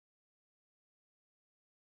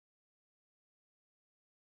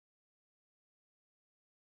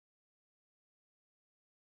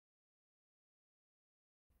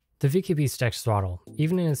The VKB STECS throttle,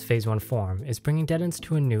 even in its phase 1 form, is bringing detents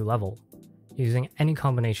to a new level. Using any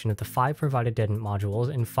combination of the 5 provided detent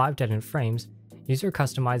modules and 5 detent frames, user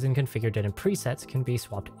customized and configured detent presets can be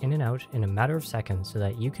swapped in and out in a matter of seconds so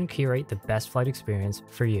that you can curate the best flight experience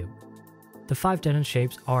for you. The 5 detent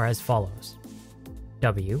shapes are as follows: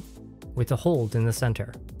 W, with a hold in the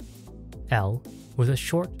center; L, with a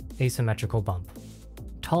short asymmetrical bump;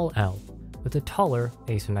 tall L, with a taller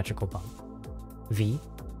asymmetrical bump; V,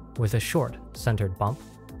 with a short centered bump;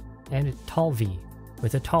 and tall V,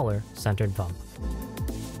 with a taller centered bump.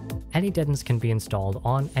 Any detents can be installed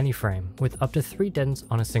on any frame, with up to 3 detents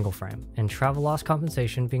on a single frame, and travel loss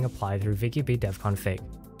compensation being applied through VKBDevCfg.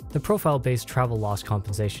 The profile-based travel loss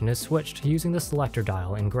compensation is switched using the selector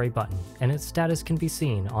dial and gray button, and its status can be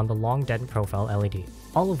seen on the long detent profile LED,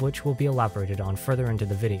 all of which will be elaborated on further into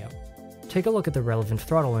the video. Take a look at the relevant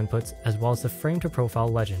throttle inputs as well as the frame to profile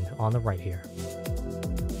legend on the right here.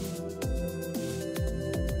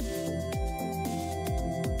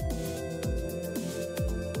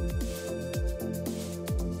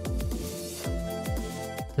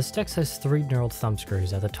 The STECS has 3 knurled thumb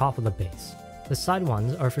screws at the top of the base. The side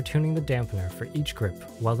ones are for tuning the dampener for each grip,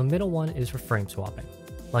 while the middle one is for frame swapping,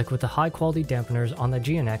 like with the high quality dampeners on the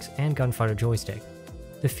GNX and Gunfighter joystick.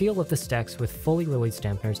 The feel of the STECS with fully released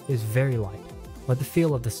dampeners is very light, but the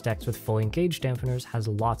feel of the STECS with fully engaged dampeners has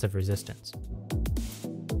lots of resistance.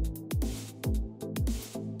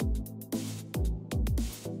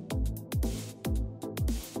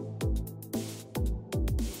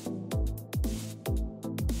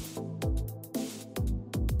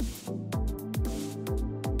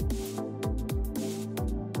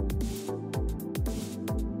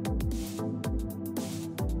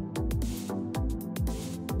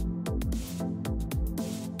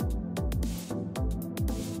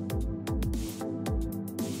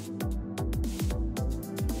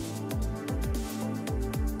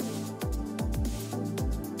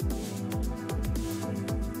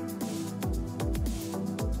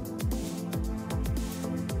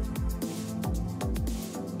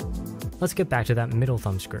 Let's get back to that middle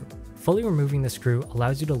thumb screw. Fully removing the screw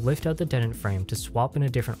allows you to lift out the detent frame to swap in a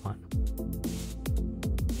different one.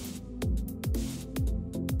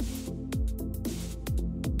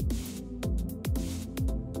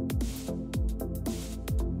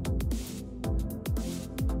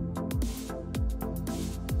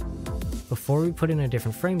 Before we put in a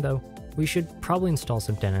different frame though, we should probably install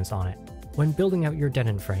some detents on it. When building out your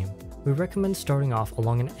detent frame, we recommend starting off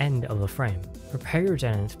along an end of the frame. Prepare your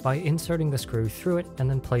detent by inserting the screw through it and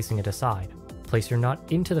then placing it aside. Place your nut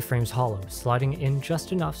into the frame's hollow, sliding in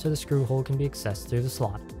just enough so the screw hole can be accessed through the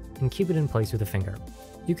slot, and keep it in place with a finger.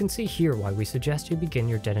 You can see here why we suggest you begin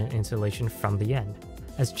your detent installation from the end,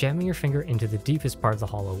 as jamming your finger into the deepest part of the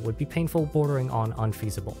hollow would be painful, bordering on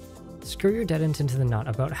unfeasible. Screw your detent into the nut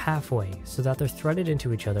about halfway so that they're threaded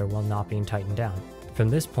into each other while not being tightened down. From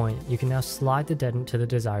this point, you can now slide the detent to the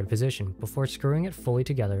desired position before screwing it fully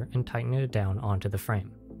together and tightening it down onto the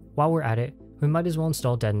frame. While we're at it, we might as well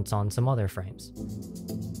install detents on some other frames.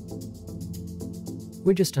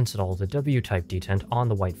 We just installed a W-type detent on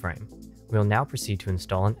the white frame. We'll now proceed to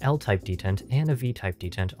install an L-type detent and a V-type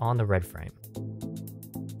detent on the red frame.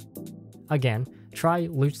 Again, try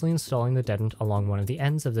loosely installing the detent along one of the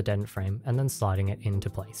ends of the detent frame and then sliding it into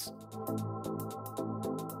place.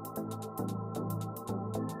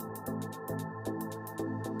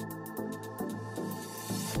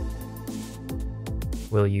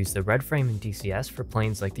 We'll use the red frame in DCS for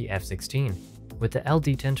planes like the F-16, with the L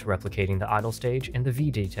detent replicating the idle stage and the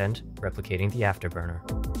V detent replicating the afterburner.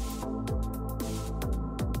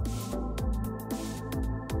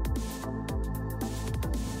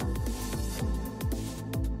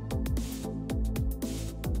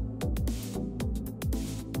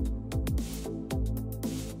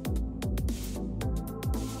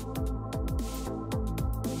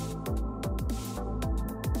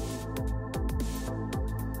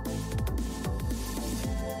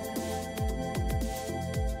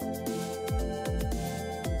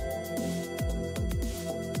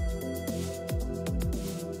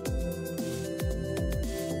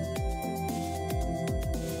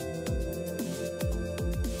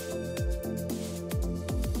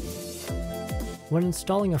 When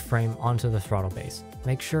installing a frame onto the throttle base,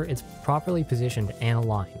 make sure it's properly positioned and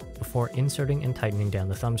aligned before inserting and tightening down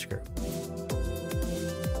the thumb screw.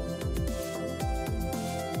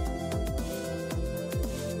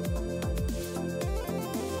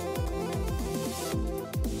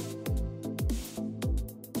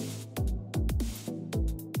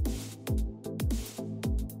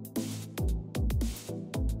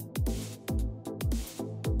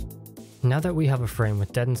 Now that we have a frame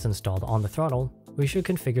with detents installed on the throttle, we should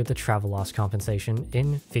configure the travel loss compensation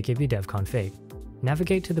in VKBDevCfg.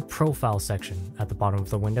 Navigate to the Profile section at the bottom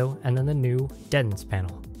of the window and then the new Detents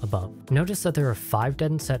panel above. Notice that there are 5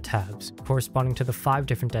 detent set tabs corresponding to the 5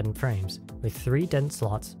 different detent frames, with 3 detent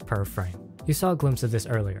slots per frame. You saw a glimpse of this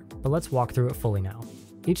earlier, but let's walk through it fully now.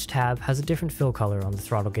 Each tab has a different fill color on the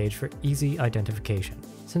throttle gauge for easy identification.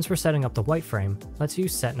 Since we're setting up the white frame, let's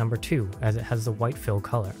use set number 2 as it has the white fill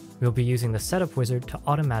color. We'll be using the setup wizard to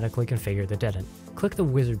automatically configure the detent. Click the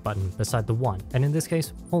wizard button beside the 1, and in this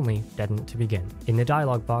case, only detent to begin. In the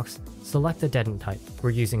dialog box, select the detent type.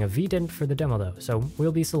 We're using a V-detent for the demo though, so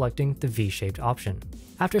we'll be selecting the V-shaped option.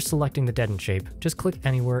 After selecting the detent shape, just click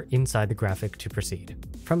anywhere inside the graphic to proceed.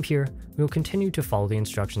 From here, we'll continue to follow the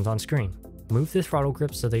instructions on screen. Move the throttle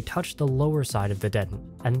grips so they touch the lower side of the detent,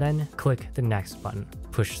 and then click the next button.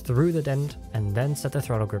 Push through the detent, and then set the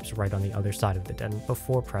throttle grips right on the other side of the detent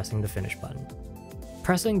before pressing the finish button.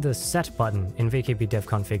 Pressing the Set button in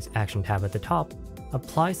VKBDevCfg's Action tab at the top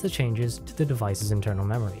applies the changes to the device's internal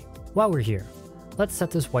memory. While we're here, let's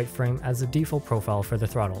set this white frame as the default profile for the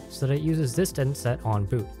throttle so that it uses this detent set on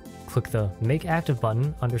boot. Click the Make Active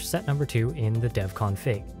button under set number 2 in the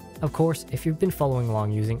devconfig. Of course, if you've been following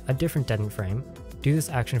along using a different detent frame, do this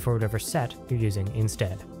action for whatever set you're using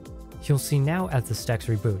instead. You'll see now as the STECS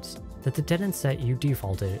reboots that the detent set you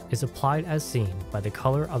defaulted is applied as seen by the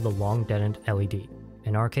color of the long detent LED,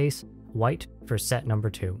 in our case, white for set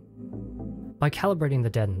number 2. By calibrating the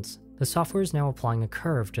detents, the software is now applying a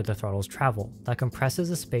curve to the throttle's travel that compresses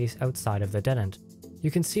the space outside of the detent.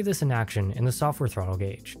 You can see this in action in the software throttle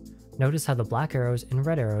gauge. Notice how the black arrows and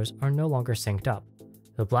red arrows are no longer synced up.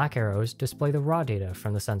 The black arrows display the raw data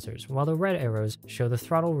from the sensors, while the red arrows show the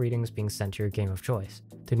throttle readings being sent to your game of choice.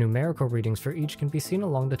 The numerical readings for each can be seen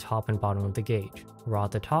along the top and bottom of the gauge, raw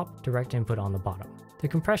at the top, direct input on the bottom. The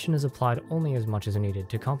compression is applied only as much as needed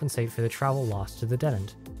to compensate for the travel loss to the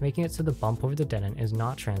detent, making it so the bump over the detent is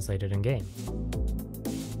not translated in game.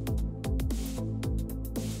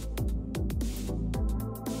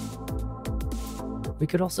 We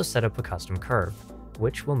could also set up a custom curve,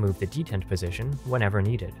 which will move the detent position whenever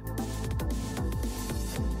needed.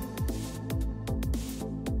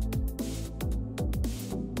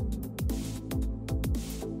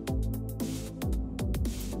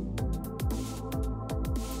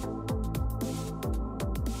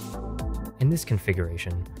 In this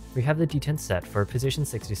configuration, we have the detent set for position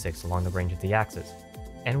 66 along the range of the axis,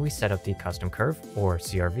 and we set up the custom curve, or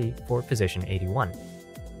CRV, for position 81.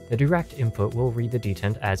 The direct input will read the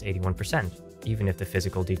detent as 81%, even if the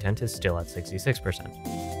physical detent is still at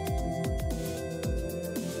 66%.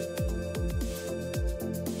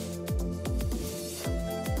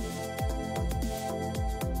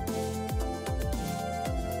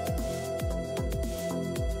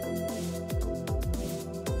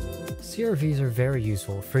 CRVs are very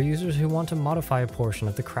useful for users who want to modify a portion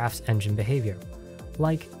of the craft's engine behavior,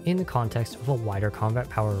 like in the context of a wider combat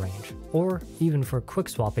power range, or even for quick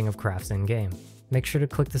swapping of crafts in-game. Make sure to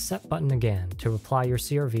click the Set button again to apply your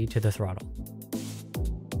CRV to the throttle.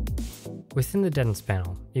 Within the detents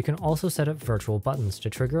panel, you can also set up virtual buttons to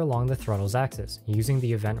trigger along the throttle's axis using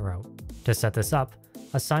the event route. To set this up,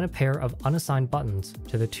 assign a pair of unassigned buttons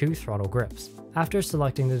to the 2 throttle grips. After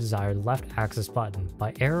selecting the desired left axis button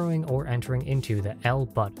by arrowing or entering into the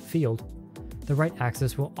L-But field, the right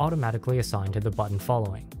axis will automatically assign to the button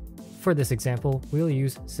following. For this example, we'll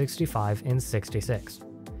use 65 and 66.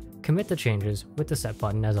 Commit the changes with the Set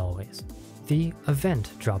button as always. The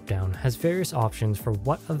Event dropdown has various options for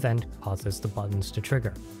what event causes the buttons to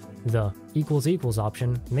trigger. The ==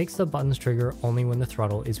 option makes the buttons trigger only when the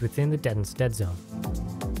throttle is within the detent's dead zone.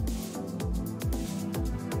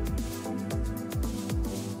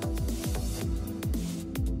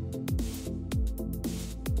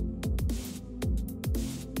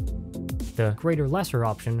 The >lesser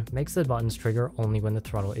option makes the buttons trigger only when the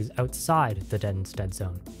throttle is outside the detent's dead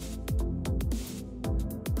zone.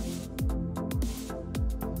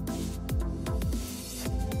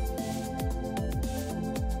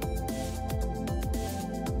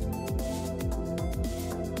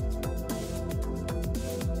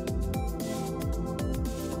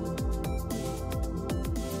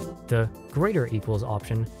 The >=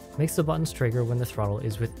 option makes the buttons trigger when the throttle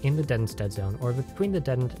is within the detent's dead zone or between the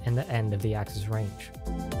detent and the end of the axis range.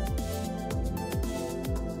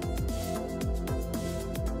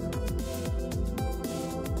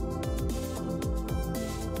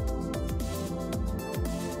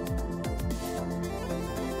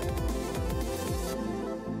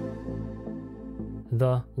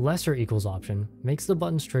 The lesser equals option makes the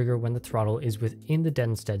buttons trigger when the throttle is within the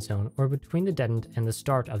detent's dead zone or between the detent and the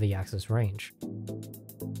start of the axis range.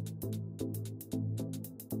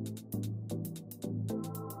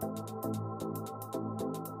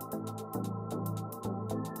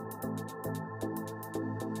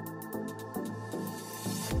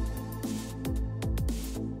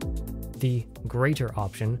 The greater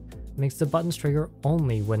option makes the buttons trigger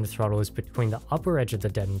only when the throttle is between the upper edge of the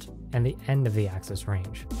detent and the end of the axis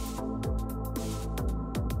range.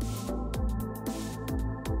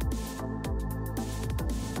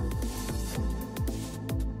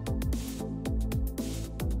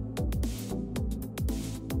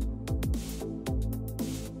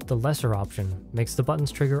 The lesser option makes the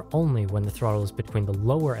buttons trigger only when the throttle is between the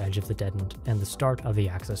lower edge of the detent and the start of the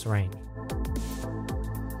axis range.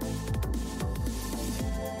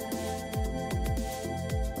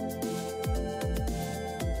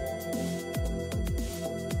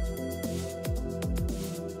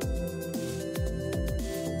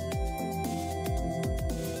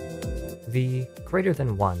 The greater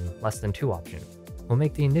than 1, less than 2 option will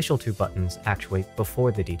make the initial 2 buttons actuate before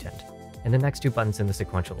the detent, and the next 2 buttons in the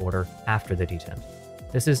sequential order after the detent.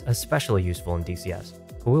 This is especially useful in DCS,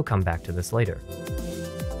 but we'll come back to this later.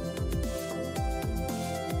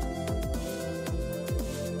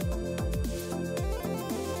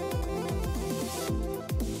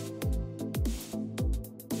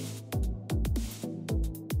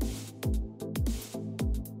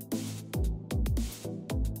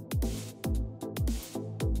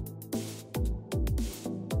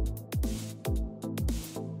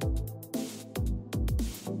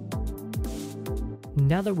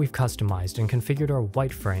 Now that we've customized and configured our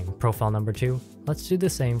white frame, profile number 2, let's do the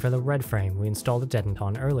same for the red frame we installed a detent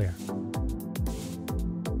on earlier.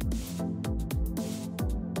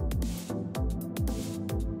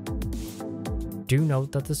 Do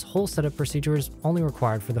note that this whole setup procedure is only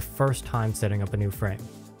required for the first time setting up a new frame.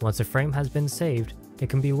 Once a frame has been saved, it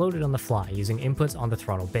can be loaded on the fly using inputs on the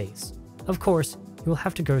throttle base. Of course, you will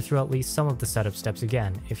have to go through at least some of the setup steps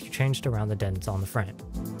again if you changed around the detents on the frame.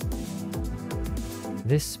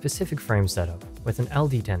 This specific frame setup, with an L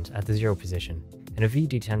detent at the 0 position and a V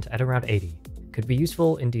detent at around 80, could be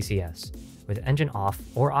useful in DCS, with engine off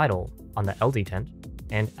or idle on the L detent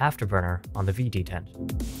and afterburner on the V detent.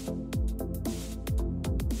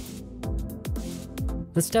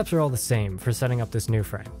 The steps are all the same for setting up this new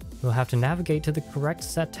frame. We'll have to navigate to the correct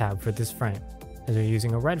set tab for this frame. As we're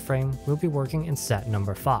using a red frame, we'll be working in set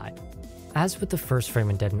number 5. As with the first frame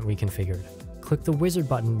and detent we configured, click the wizard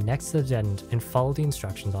button next to the detent and follow the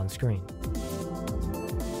instructions on screen.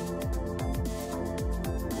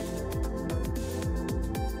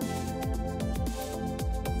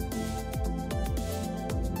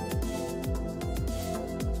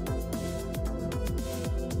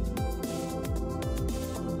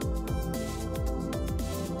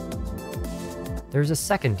 There's a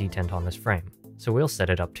second detent on this frame, so we'll set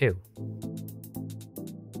it up too.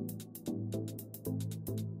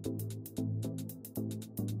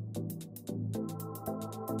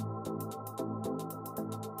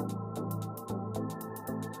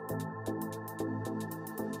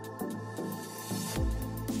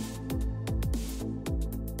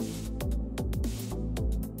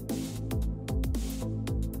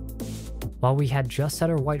 While we had just set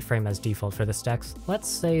our white frame as default for the STECS, let's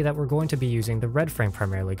say that we're going to be using the red frame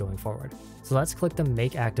primarily going forward. So let's click the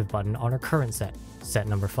Make Active button on our current set, set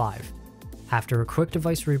number 5. After a quick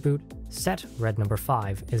device reboot, set red number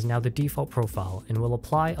 5 is now the default profile and will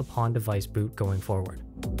apply upon device boot going forward.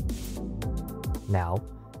 Now,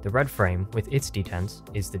 the red frame with its detents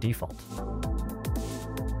is the default.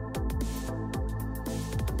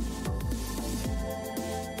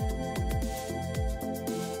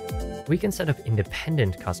 We can set up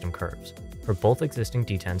independent custom curves for both existing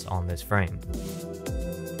detents on this frame.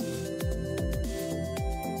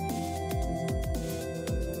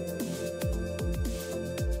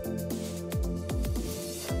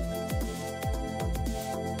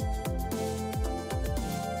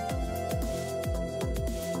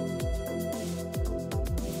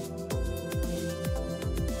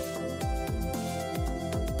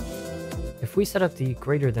 If we set up the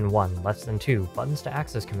greater than 1, less than 2 buttons to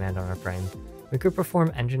access command on our frame, we could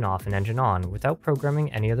perform engine off and engine on without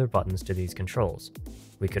programming any other buttons to these controls.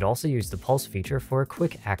 We could also use the pulse feature for a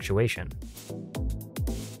quick actuation.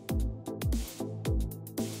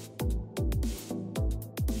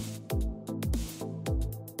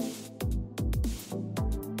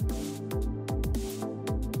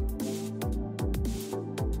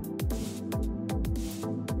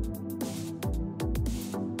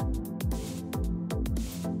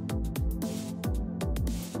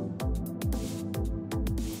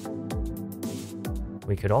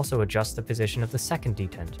 We could also adjust the position of the second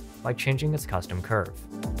detent by changing its custom curve.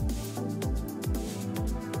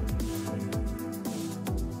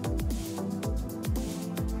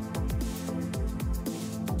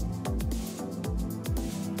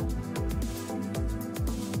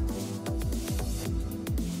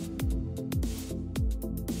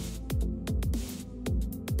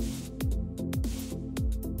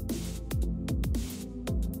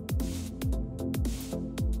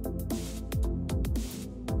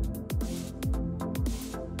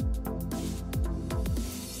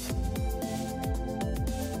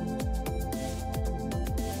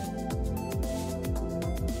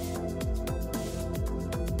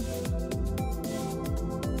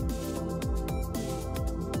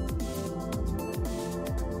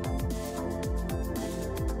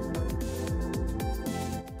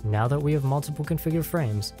 Now that we have multiple configured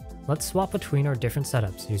frames, let's swap between our different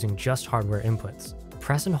setups using just hardware inputs.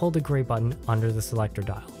 Press and hold the gray button under the selector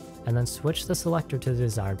dial, and then switch the selector to the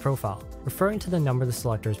desired profile, referring to the number the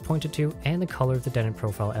selector is pointed to and the color of the detent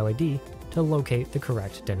profile LED to locate the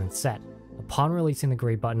correct detent set. Upon releasing the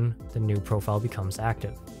gray button, the new profile becomes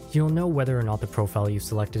active. You'll know whether or not the profile you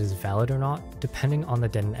selected is valid or not, depending on the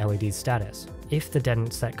detent LED status. If the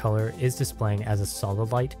detent set color is displaying as a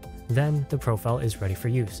solid light, then the profile is ready for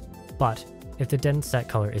use. But if the detent set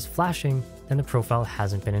color is flashing, then the profile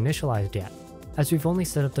hasn't been initialized yet. As we've only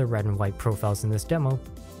set up the red and white profiles in this demo,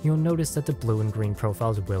 you'll notice that the blue and green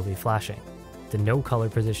profiles will be flashing. The no color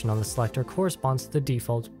position on the selector corresponds to the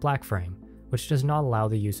default black frame, which does not allow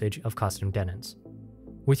the usage of custom detents.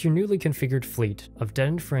 With your newly configured fleet of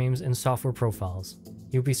detent frames and software profiles,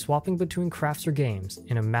 you'll be swapping between crafts or games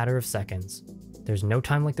in a matter of seconds. There's no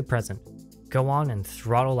time like the present. Go on and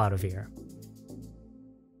throttle out of here.